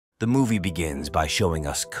The movie begins by showing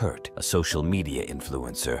us Kurt, a social media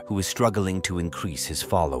influencer who is struggling to increase his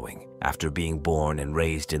following. After being born and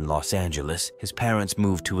raised in Los Angeles, his parents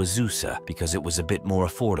moved to Azusa because it was a bit more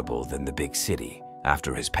affordable than the big city.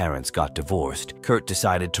 After his parents got divorced, Kurt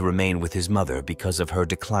decided to remain with his mother because of her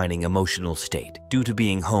declining emotional state. Due to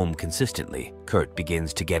being home consistently, Kurt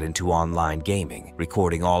begins to get into online gaming,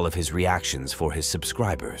 recording all of his reactions for his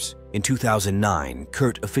subscribers. In 2009,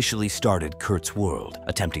 Kurt officially started Kurt's World,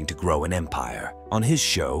 attempting to grow an empire. On his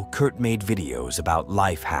show, Kurt made videos about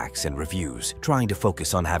life hacks and reviews, trying to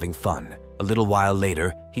focus on having fun. A little while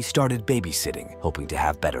later, he started babysitting, hoping to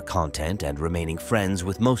have better content and remaining friends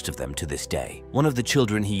with most of them to this day. One of the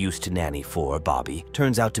children he used to nanny for, Bobby,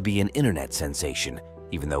 turns out to be an internet sensation,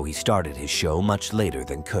 even though he started his show much later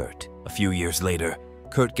than Kurt. A few years later,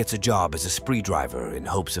 Kurt gets a job as a spree driver in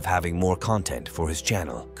hopes of having more content for his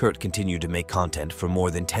channel. Kurt continued to make content for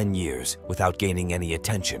more than 10 years without gaining any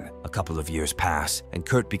attention. A couple of years pass, and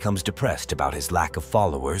Kurt becomes depressed about his lack of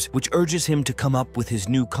followers, which urges him to come up with his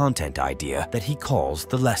new content idea that he calls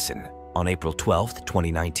The Lesson. On April 12,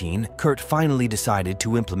 2019, Kurt finally decided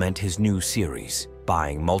to implement his new series.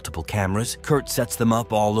 Buying multiple cameras, Kurt sets them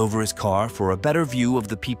up all over his car for a better view of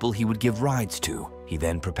the people he would give rides to. He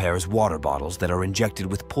then prepares water bottles that are injected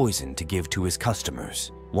with poison to give to his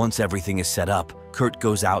customers. Once everything is set up, Kurt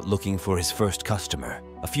goes out looking for his first customer.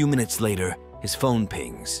 A few minutes later, his phone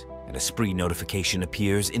pings, and a spree notification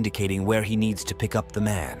appears indicating where he needs to pick up the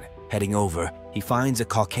man. Heading over, he finds a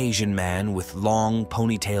Caucasian man with long,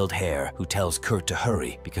 ponytailed hair who tells Kurt to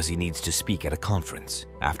hurry because he needs to speak at a conference.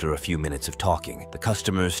 After a few minutes of talking, the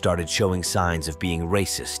customers started showing signs of being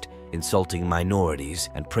racist, insulting minorities,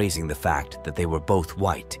 and praising the fact that they were both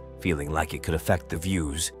white. Feeling like it could affect the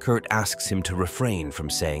views, Kurt asks him to refrain from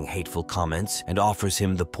saying hateful comments and offers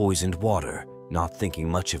him the poisoned water. Not thinking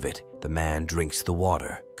much of it, the man drinks the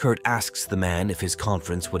water. Kurt asks the man if his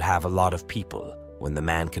conference would have a lot of people. When the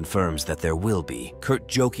man confirms that there will be, Kurt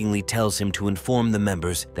jokingly tells him to inform the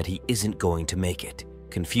members that he isn't going to make it.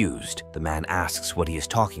 Confused, the man asks what he is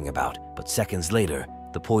talking about, but seconds later,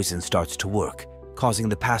 the poison starts to work, causing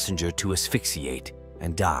the passenger to asphyxiate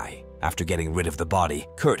and die. After getting rid of the body,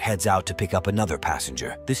 Kurt heads out to pick up another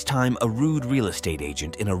passenger, this time a rude real estate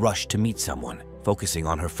agent in a rush to meet someone. Focusing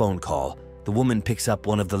on her phone call, the woman picks up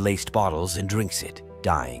one of the laced bottles and drinks it,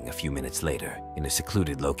 dying a few minutes later. In a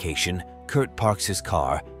secluded location, Kurt parks his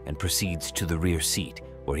car and proceeds to the rear seat,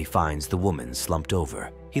 where he finds the woman slumped over.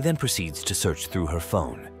 He then proceeds to search through her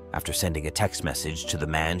phone. After sending a text message to the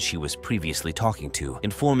man she was previously talking to,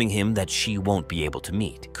 informing him that she won't be able to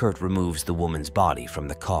meet, Kurt removes the woman's body from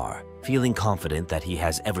the car. Feeling confident that he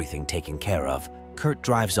has everything taken care of, Kurt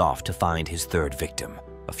drives off to find his third victim.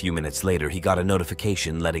 A few minutes later, he got a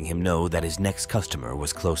notification letting him know that his next customer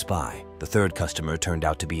was close by. The third customer turned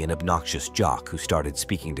out to be an obnoxious jock who started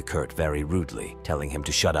speaking to Kurt very rudely, telling him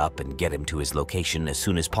to shut up and get him to his location as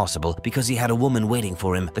soon as possible because he had a woman waiting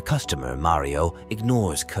for him. The customer, Mario,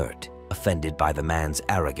 ignores Kurt. Offended by the man's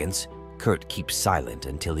arrogance, Kurt keeps silent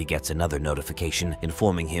until he gets another notification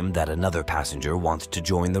informing him that another passenger wants to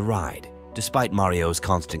join the ride. Despite Mario's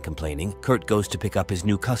constant complaining, Kurt goes to pick up his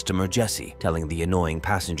new customer, Jesse, telling the annoying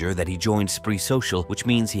passenger that he joined Spree Social, which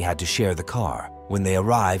means he had to share the car. When they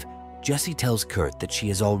arrive, Jesse tells Kurt that she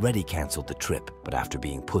has already canceled the trip, but after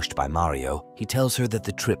being pushed by Mario, he tells her that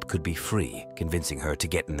the trip could be free, convincing her to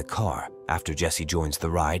get in the car. After Jesse joins the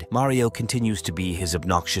ride, Mario continues to be his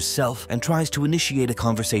obnoxious self and tries to initiate a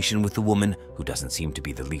conversation with the woman who doesn't seem to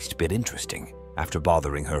be the least bit interesting. After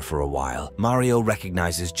bothering her for a while, Mario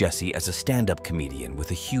recognizes Jesse as a stand-up comedian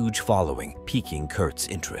with a huge following, piquing Kurt's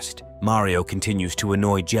interest. Mario continues to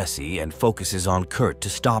annoy Jesse and focuses on Kurt to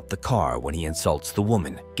stop the car when he insults the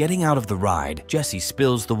woman. Getting out of the ride, Jesse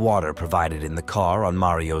spills the water provided in the car on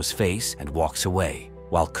Mario's face and walks away.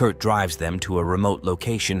 While Kurt drives them to a remote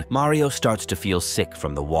location, Mario starts to feel sick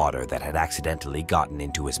from the water that had accidentally gotten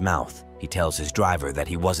into his mouth. He tells his driver that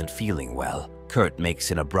he wasn't feeling well. Kurt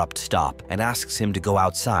makes an abrupt stop and asks him to go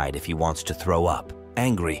outside if he wants to throw up.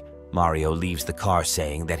 Angry, Mario leaves the car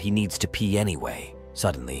saying that he needs to pee anyway.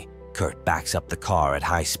 Suddenly, Kurt backs up the car at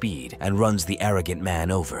high speed and runs the arrogant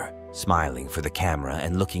man over. Smiling for the camera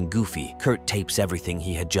and looking goofy, Kurt tapes everything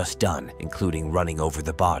he had just done, including running over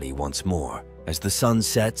the body once more. As the sun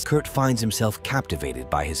sets, Kurt finds himself captivated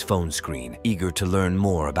by his phone screen, eager to learn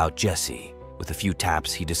more about Jessie. With a few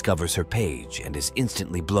taps, he discovers her page and is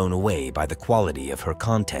instantly blown away by the quality of her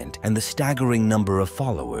content and the staggering number of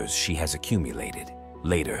followers she has accumulated.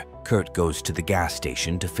 Later, Kurt goes to the gas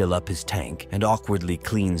station to fill up his tank and awkwardly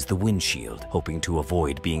cleans the windshield, hoping to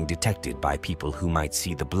avoid being detected by people who might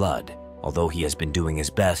see the blood. Although he has been doing his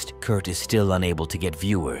best, Kurt is still unable to get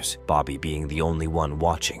viewers, Bobby being the only one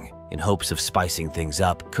watching. In hopes of spicing things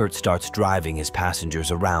up, Kurt starts driving his passengers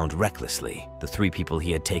around recklessly. The 3 people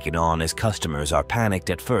he had taken on as customers are panicked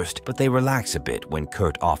at first, but they relax a bit when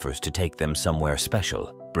Kurt offers to take them somewhere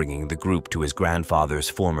special. Bringing the group to his grandfather's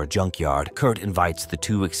former junkyard, Kurt invites the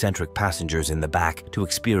 2 eccentric passengers in the back to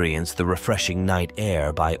experience the refreshing night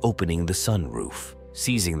air by opening the sunroof.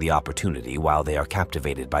 Seizing the opportunity while they are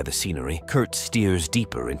captivated by the scenery, Kurt steers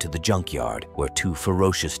deeper into the junkyard, where 2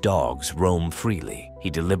 ferocious dogs roam freely. He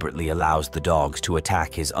deliberately allows the dogs to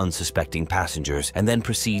attack his unsuspecting passengers and then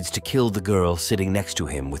proceeds to kill the girl sitting next to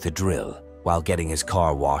him with a drill. While getting his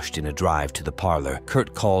car washed in a drive to the parlor,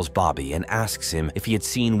 Kurt calls Bobby and asks him if he had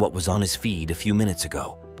seen what was on his feed a few minutes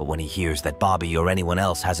ago. But when he hears that Bobby or anyone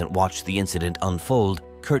else hasn't watched the incident unfold,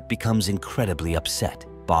 Kurt becomes incredibly upset.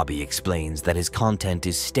 Bobby explains that his content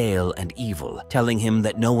is stale and evil, telling him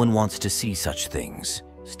that no one wants to see such things.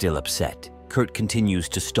 Still upset, Kurt continues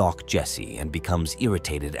to stalk Jessie and becomes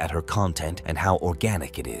irritated at her content and how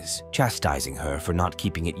organic it is, chastising her for not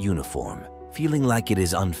keeping it uniform. Feeling like it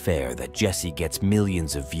is unfair that Jessie gets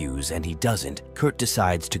millions of views and he doesn't, Kurt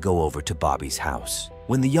decides to go over to Bobby's house.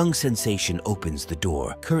 When the young sensation opens the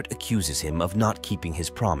door, Kurt accuses him of not keeping his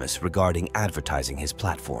promise regarding advertising his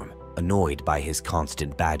platform. Annoyed by his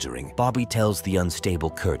constant badgering, Bobby tells the unstable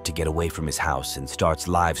Kurt to get away from his house and starts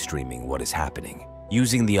live streaming what is happening.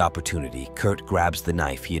 Using the opportunity, Kurt grabs the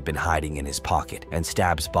knife he had been hiding in his pocket and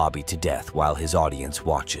stabs Bobby to death while his audience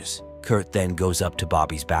watches. Kurt then goes up to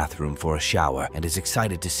Bobby's bathroom for a shower and is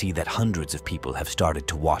excited to see that hundreds of people have started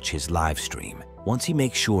to watch his live stream. Once he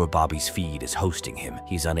makes sure Bobby's feed is hosting him,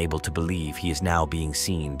 he's unable to believe he is now being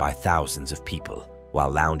seen by thousands of people. While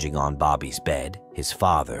lounging on Bobby's bed, his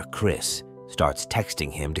father, Chris, starts texting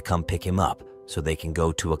him to come pick him up so they can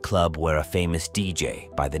go to a club where a famous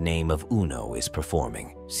DJ by the name of Uno is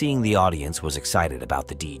performing. Seeing the audience was excited about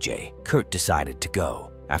the DJ, Kurt decided to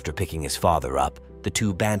go. After picking his father up, the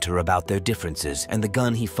 2 banter about their differences and the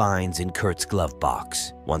gun he finds in Kurt's glove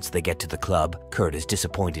box. Once they get to the club, Kurt is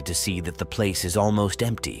disappointed to see that the place is almost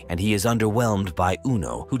empty, and he is underwhelmed by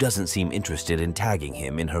Uno, who doesn't seem interested in tagging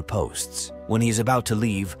him in her posts. When he is about to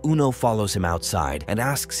leave, Uno follows him outside and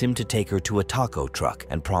asks him to take her to a taco truck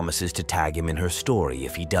and promises to tag him in her story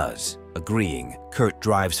if he does. Agreeing, Kurt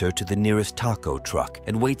drives her to the nearest taco truck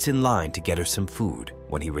and waits in line to get her some food.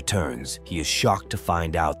 When he returns, he is shocked to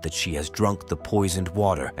find out that she has drunk the poisoned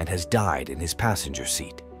water and has died in his passenger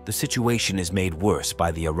seat. The situation is made worse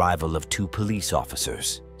by the arrival of 2 police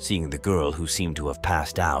officers. Seeing the girl who seemed to have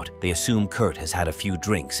passed out, they assume Kurt has had a few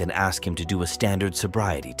drinks and ask him to do a standard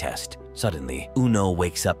sobriety test. Suddenly, Uno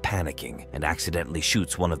wakes up panicking and accidentally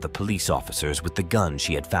shoots one of the police officers with the gun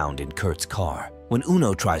she had found in Kurt's car. When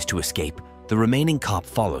Uno tries to escape, the remaining cop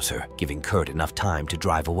follows her, giving Kurt enough time to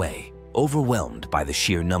drive away. Overwhelmed by the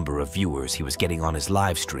sheer number of viewers he was getting on his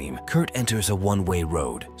live stream, Kurt enters a one-way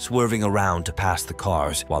road, swerving around to pass the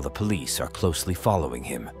cars while the police are closely following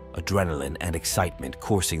him. Adrenaline and excitement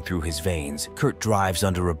coursing through his veins, Kurt drives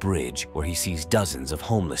under a bridge where he sees dozens of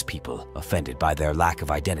homeless people. Offended by their lack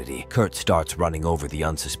of identity, Kurt starts running over the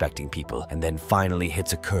unsuspecting people and then finally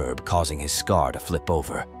hits a curb, causing his car to flip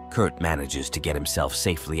over. Kurt manages to get himself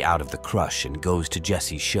safely out of the crush and goes to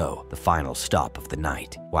Jessie's show, the final stop of the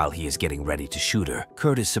night. While he is getting ready to shoot her,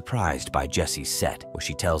 Kurt is surprised by Jessie's set, where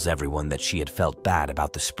she tells everyone that she had felt bad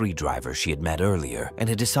about the spree driver she had met earlier and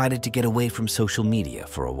had decided to get away from social media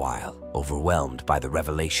for a while. Overwhelmed by the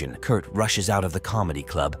revelation, Kurt rushes out of the comedy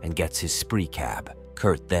club and gets his spree cab.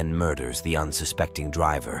 Kurt then murders the unsuspecting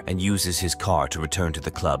driver and uses his car to return to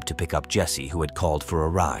the club to pick up Jessie, who had called for a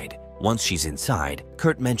ride. Once she's inside,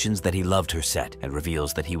 Kurt mentions that he loved her set and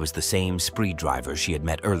reveals that he was the same spree driver she had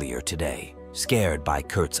met earlier today. Scared by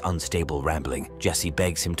Kurt's unstable rambling, Jessie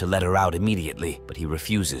begs him to let her out immediately, but he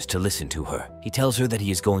refuses to listen to her. He tells her that he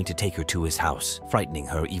is going to take her to his house, frightening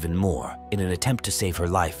her even more. In an attempt to save her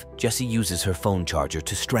life, Jessie uses her phone charger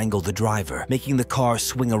to strangle the driver, making the car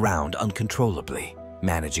swing around uncontrollably.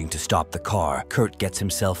 Managing to stop the car, Kurt gets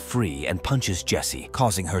himself free and punches Jessie,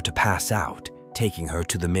 causing her to pass out. Taking her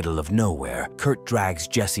to the middle of nowhere, Kurt drags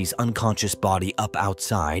Jessie's unconscious body up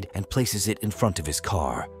outside and places it in front of his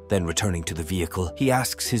car. Then returning to the vehicle, he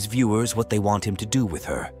asks his viewers what they want him to do with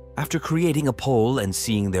her. After creating a poll and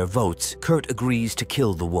seeing their votes, Kurt agrees to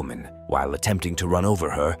kill the woman. While attempting to run over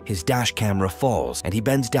her, his dash camera falls and he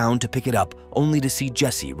bends down to pick it up, only to see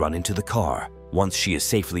Jessie run into the car. Once she is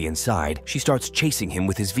safely inside, she starts chasing him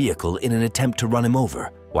with his vehicle in an attempt to run him over.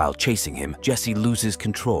 While chasing him, Jessie loses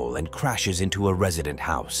control and crashes into a resident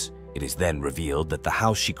house. It is then revealed that the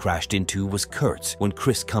house she crashed into was Kurt's when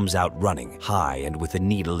Chris comes out running, high and with a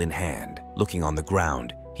needle in hand. Looking on the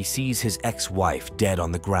ground, he sees his ex-wife dead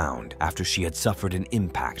on the ground after she had suffered an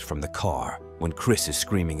impact from the car. When Chris is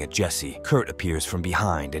screaming at Jesse, Kurt appears from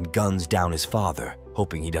behind and guns down his father.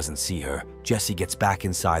 Hoping he doesn't see her, Jesse gets back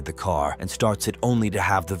inside the car and starts it only to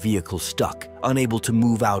have the vehicle stuck, unable to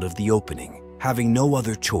move out of the opening. Having no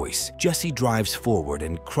other choice, Jesse drives forward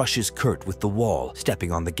and crushes Kurt with the wall,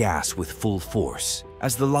 stepping on the gas with full force.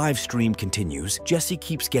 As the live stream continues, Jesse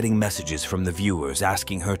keeps getting messages from the viewers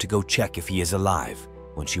asking her to go check if he is alive.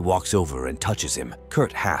 When she walks over and touches him,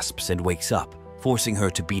 Kurt hasps and wakes up, forcing her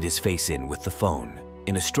to beat his face in with the phone.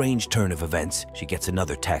 In a strange turn of events, she gets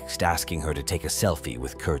another text asking her to take a selfie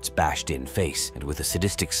with Kurt's bashed-in face, and with a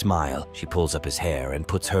sadistic smile, she pulls up his hair and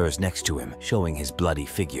puts hers next to him, showing his bloody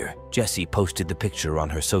figure. Jesse posted the picture on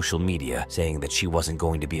her social media, saying that she wasn't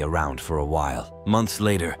going to be around for a while. Months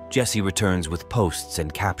later, Jesse returns with posts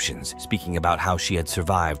and captions, speaking about how she had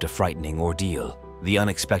survived a frightening ordeal. The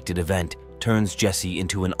unexpected event turns Jesse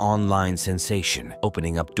into an online sensation,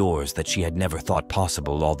 opening up doors that she had never thought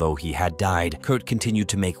possible. Although he had died, Kurt continued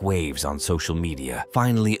to make waves on social media,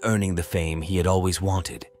 finally earning the fame he had always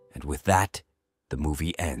wanted. And with that, the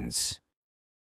movie ends.